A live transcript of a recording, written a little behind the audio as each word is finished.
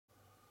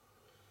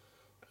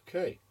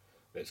Okay,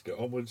 let's go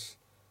onwards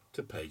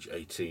to page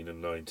 18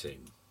 and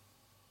 19.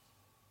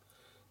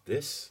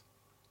 This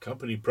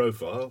company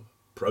profile,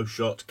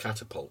 ProShot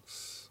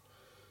catapults.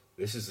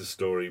 This is the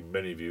story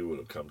many of you will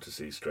have come to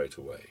see straight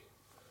away.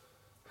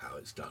 How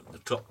it's done. The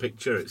top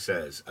picture, it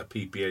says a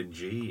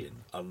PPNG in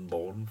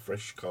unborn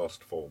fresh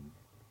cast form.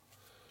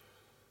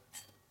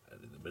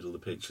 And in the middle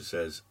of the picture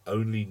says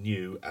only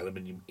new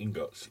aluminium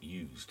ingots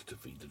used to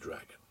feed the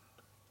dragon.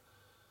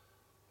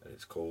 And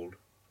it's called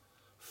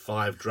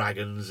 5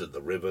 Dragons and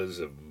the Rivers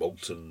of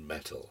Molten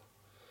Metal.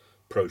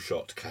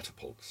 ProShot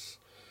catapults.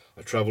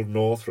 I travelled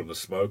north from the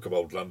smoke of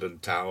old London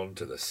town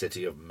to the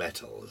city of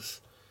metals,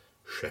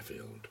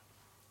 Sheffield.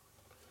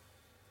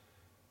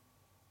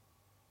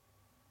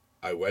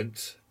 I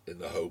went in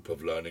the hope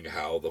of learning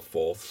how the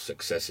 4th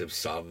successive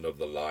son of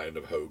the line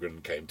of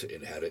Hogan came to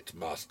inherit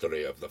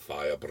mastery of the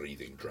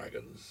fire-breathing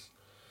dragons.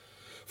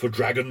 For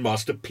Dragon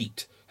Master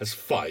Pete has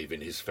 5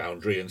 in his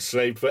foundry,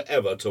 enslaved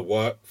forever to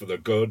work for the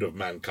good of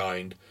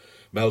mankind,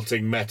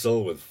 melting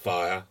metal with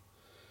fire.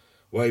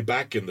 Way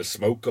back in the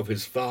smoke of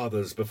his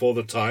fathers, before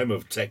the time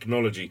of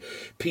technology,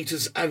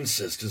 Peter's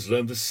ancestors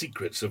learned the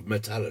secrets of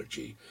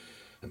metallurgy,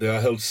 and they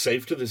are held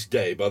safe to this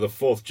day by the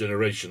 4th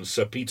generation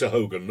Sir Peter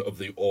Hogan of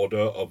the Order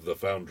of the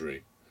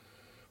Foundry.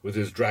 With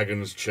his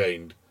dragons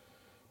chained,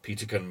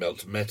 Peter can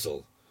melt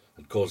metal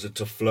and cause it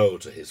to flow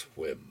to his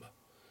whim.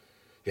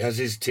 He has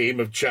his team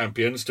of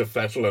champions to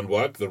fettle and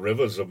work the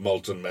rivers of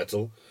molten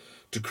metal,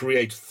 to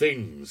create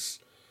things,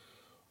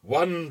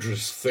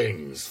 wondrous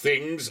things,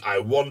 things I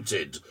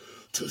wanted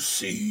to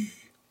see.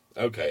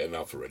 Okay,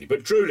 enough already.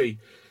 But truly,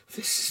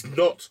 this is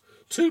not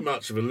too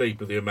much of a leap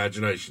of the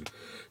imagination,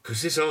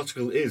 because this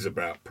article is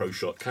about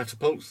ProShot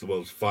catapults, the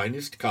world's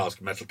finest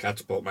cast metal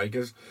catapult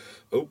makers.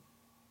 Oh,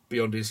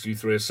 beyond issue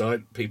 3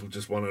 aside, people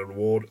just won an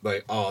award.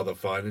 They are the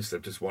finest.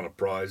 They've just won a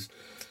prize.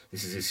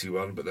 This is issue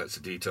 1, but that's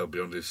a detail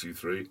beyond issue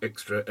 3.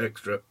 Extra.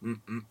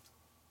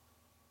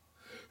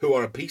 Who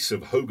are a piece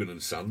of Hogan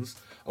and Sons,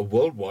 a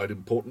worldwide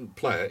important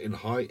player in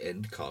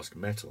high-end cast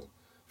metal,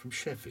 from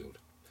Sheffield.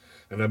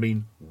 And I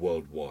mean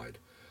worldwide.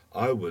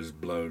 I was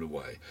blown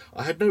away.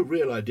 I had no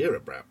real idea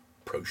about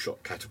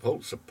ProShot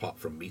catapults, apart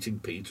from meeting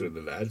Peter and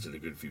the lads at a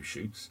good few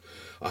shoots.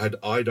 I had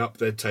eyed up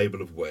their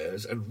table of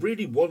wares, and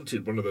really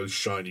wanted one of those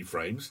shiny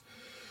frames.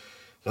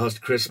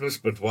 Last Christmas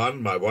but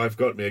one, my wife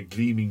got me a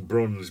gleaming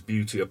bronze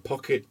beauty, a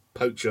pocket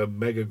poacher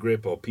mega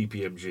grip or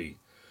PPMG,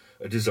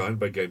 a design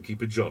by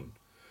gamekeeper John.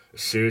 A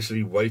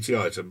seriously weighty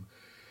item,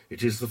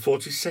 it is the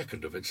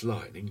 42nd of its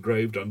line,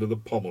 engraved under the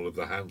pommel of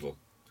the handle.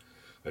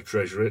 I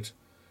treasure it,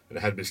 and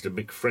I had Mr.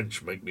 Mick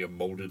French make me a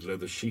moulded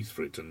leather sheath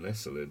for it to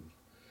nestle in.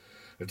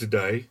 And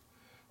today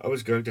I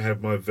was going to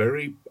have my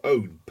very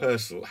own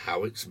personal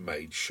How It's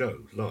Made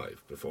show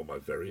live before my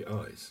very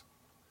eyes.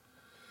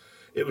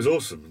 It was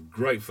awesome and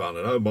great fun,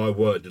 and oh my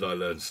word did I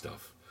learn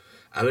stuff.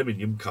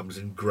 Aluminium comes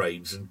in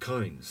grades and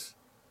kinds.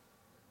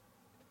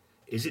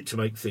 Is it to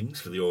make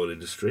things for the oil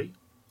industry?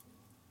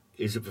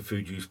 Is it for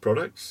food use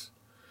products?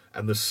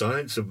 And the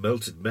science of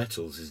melted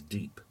metals is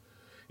deep.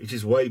 It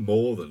is way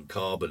more than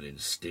carbon in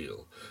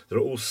steel. There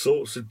are all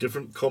sorts of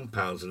different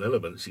compounds and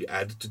elements you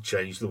add to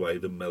change the way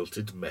the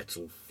melted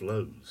metal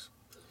flows.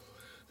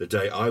 The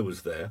day I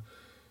was there,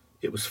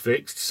 it was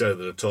fixed so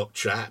that a top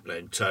chap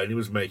named Tony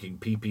was making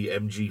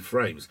PPMG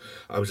frames.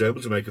 I was able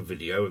to make a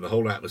video, and the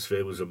whole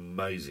atmosphere was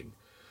amazing.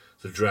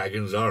 The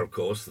dragons are, of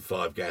course, the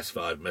 5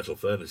 gas-fired metal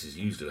furnaces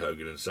used at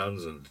Hogan &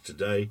 Sons, and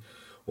today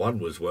one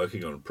was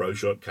working on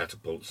ProShot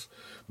catapults,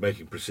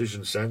 making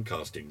precision sand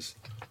castings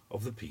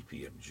of the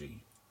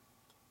PPMG.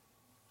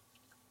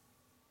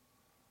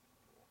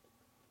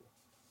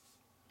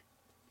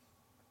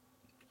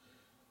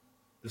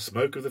 The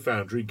smoke of the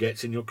foundry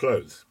gets in your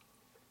clothes.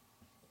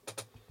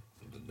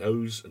 The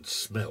nose and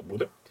smell.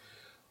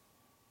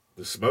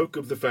 The smoke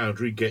of the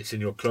foundry gets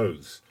in your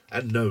clothes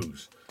and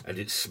nose, and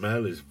its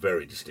smell is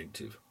very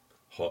distinctive.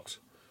 Hot,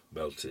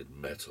 melted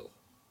metal.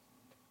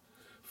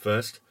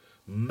 First,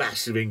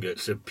 massive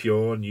ingots of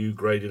pure, new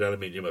graded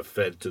aluminium are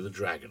fed to the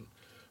dragon.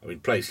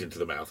 Placed into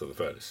the mouth of the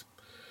furnace.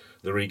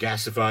 The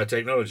regasifier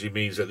technology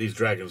means that these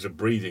dragons are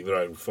breathing their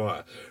own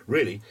fire.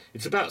 Really,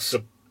 it's about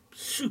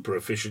super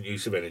efficient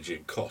use of energy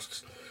and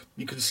costs.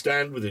 You can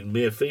stand within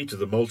mere feet of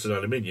the molten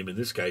aluminium in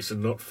this case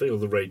and not feel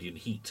the radiant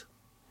heat.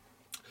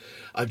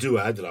 I do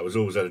add that I was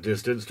always at a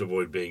distance to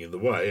avoid being in the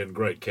way, and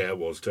great care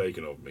was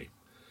taken of me.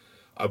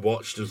 I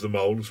watched as the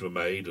moulds were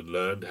made and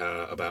learned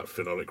about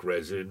phenolic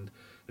resin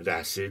and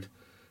acid,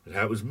 and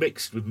how it was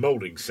mixed with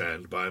moulding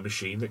sand by a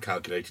machine that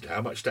calculated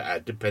how much to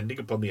add depending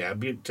upon the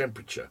ambient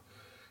temperature.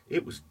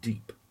 It was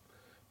deep.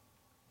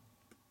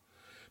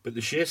 But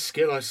the sheer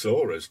skill I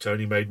saw as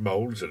Tony made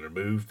moulds and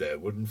removed their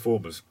wooden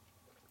formers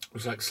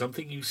was like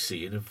something you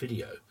see in a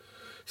video.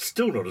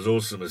 Still not as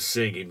awesome as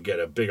seeing him get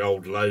a big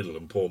old ladle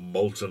and pour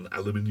molten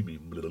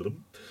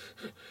aluminium.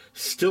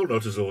 Still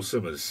not as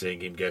awesome as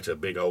seeing him get a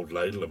big old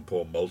ladle and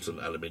pour molten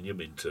aluminium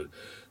into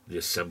the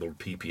assembled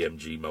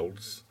PPMG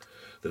moulds.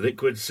 The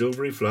liquid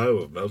silvery flow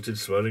of melted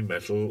swirling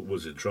metal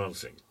was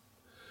entrancing.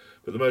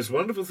 But the most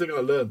wonderful thing I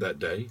learned that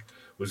day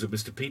was that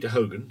Mr. Peter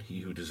Hogan, he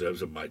who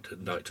deserves a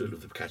knighthood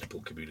of the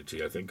catapult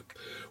community, I think,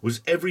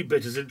 was every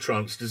bit as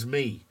entranced as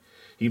me.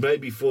 He may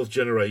be fourth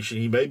generation,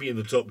 he may be in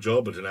the top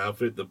job at an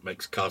outfit that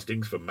makes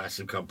castings for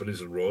massive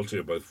companies and royalty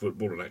of both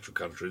football and actual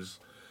countries,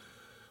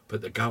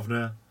 but the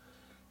governor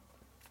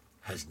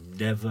has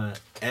never,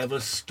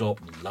 ever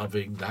stopped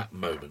loving that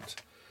moment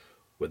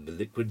when the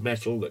liquid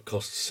metal that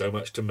costs so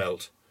much to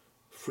melt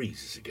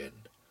freezes again.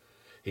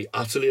 He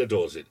utterly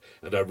adores it,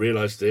 and I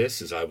realised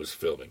this as I was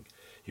filming.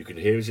 You can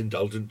hear his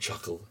indulgent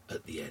chuckle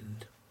at the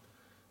end.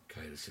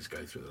 Okay, let's just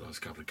go through the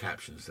last couple of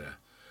captions there.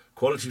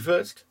 Quality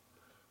first.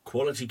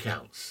 Quality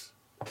counts.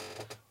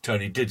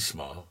 Tony did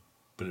smile,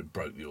 but it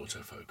broke the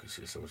autofocus.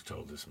 Yes, I was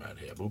told this man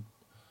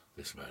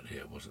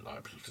here wasn't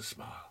likely to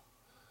smile.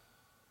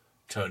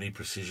 Tony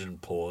precision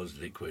pours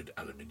liquid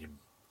aluminium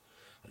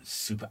and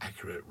super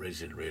accurate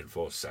resin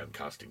reinforced sand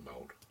casting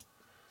mould.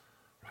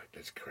 Right,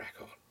 let's crack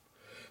on.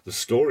 The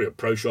story of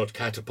ProShot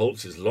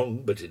catapults is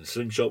long, but in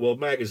Slingshot World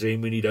magazine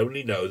we need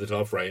only know that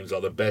our frames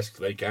are the best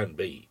they can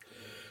be.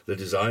 The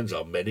designs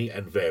are many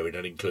and varied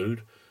and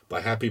include, by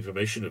happy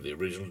permission of the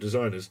original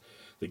designers,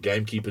 the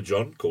gamekeeper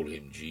John, call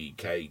him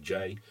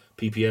GKJ,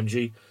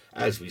 PPMG,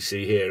 as we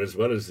see here, as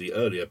well as the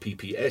earlier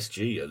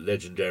PPSG, a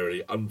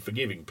legendarily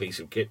unforgiving piece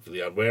of kit for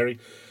the unwary,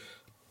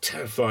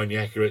 terrifyingly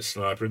accurate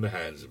sniper in the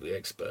hands of the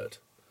expert.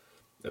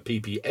 A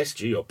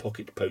PPSG, or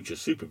Pocket Poacher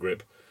Super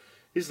Grip,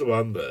 is the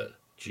one that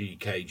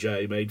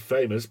GKJ made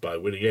famous by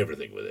winning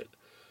everything with it.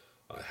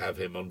 I have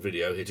him on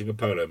video hitting a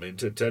polo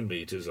mint at 10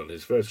 metres on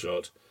his first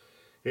shot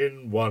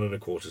in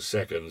 1¼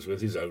 seconds with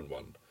his own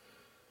one.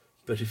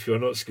 But if you're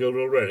not skilled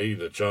already,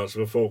 the chance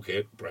of a fork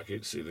hit,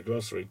 brackets, see the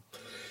glossary,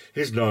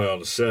 is nigh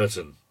on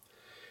certain.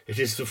 It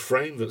is the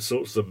frame that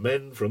sorts the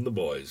men from the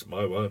boys.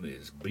 My one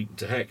is beaten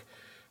to heck,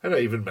 and I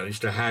even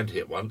managed to hand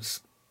hit once.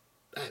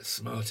 That's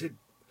smarted.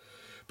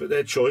 But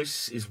their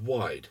choice is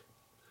wide.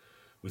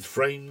 With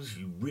frames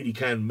you really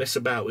can mess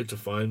about with to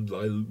find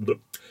what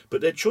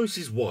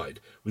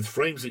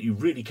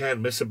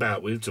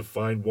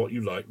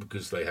you like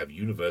because they have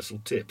universal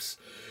tips.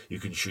 You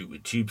can shoot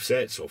with tube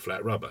sets or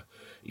flat rubber,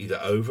 either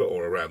over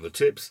or around the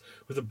tips,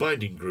 with a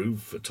binding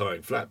groove for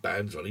tying flat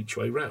bands on each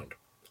way round.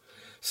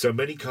 So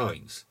many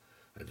kinds,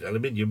 and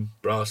aluminium,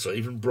 brass or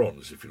even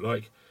bronze if you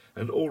like,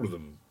 and all of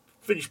them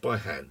finished by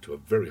hand to a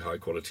very high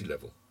quality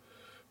level.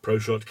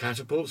 ProShot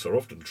catapults are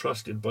often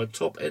trusted by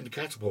top-end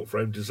catapult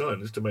frame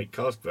designers to make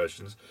cast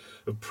versions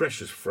of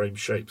precious frame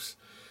shapes.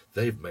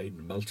 They've made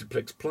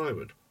multiplex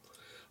plywood.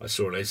 I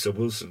saw an Asa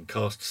Wilson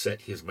cast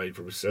set he has made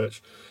for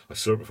research. I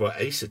saw it before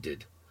Asa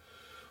did.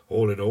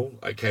 All in all,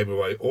 I came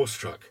away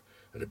awestruck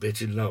and a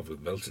bit in love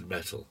with melted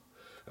metal.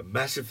 A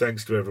massive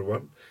thanks to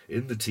everyone,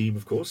 in the team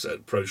of course,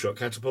 at ProShot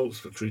Catapults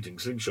for treating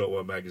Slingshot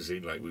World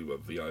magazine like we were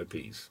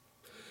VIPs.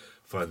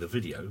 Find the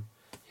video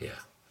here,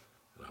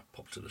 and I've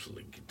popped a little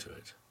link into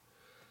it.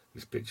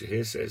 This picture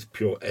here says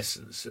pure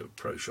essence of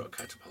ProShot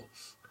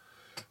catapults.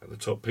 And the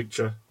top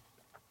picture,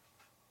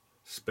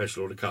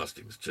 special order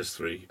castings, just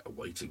 3,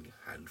 awaiting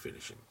hand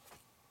finishing.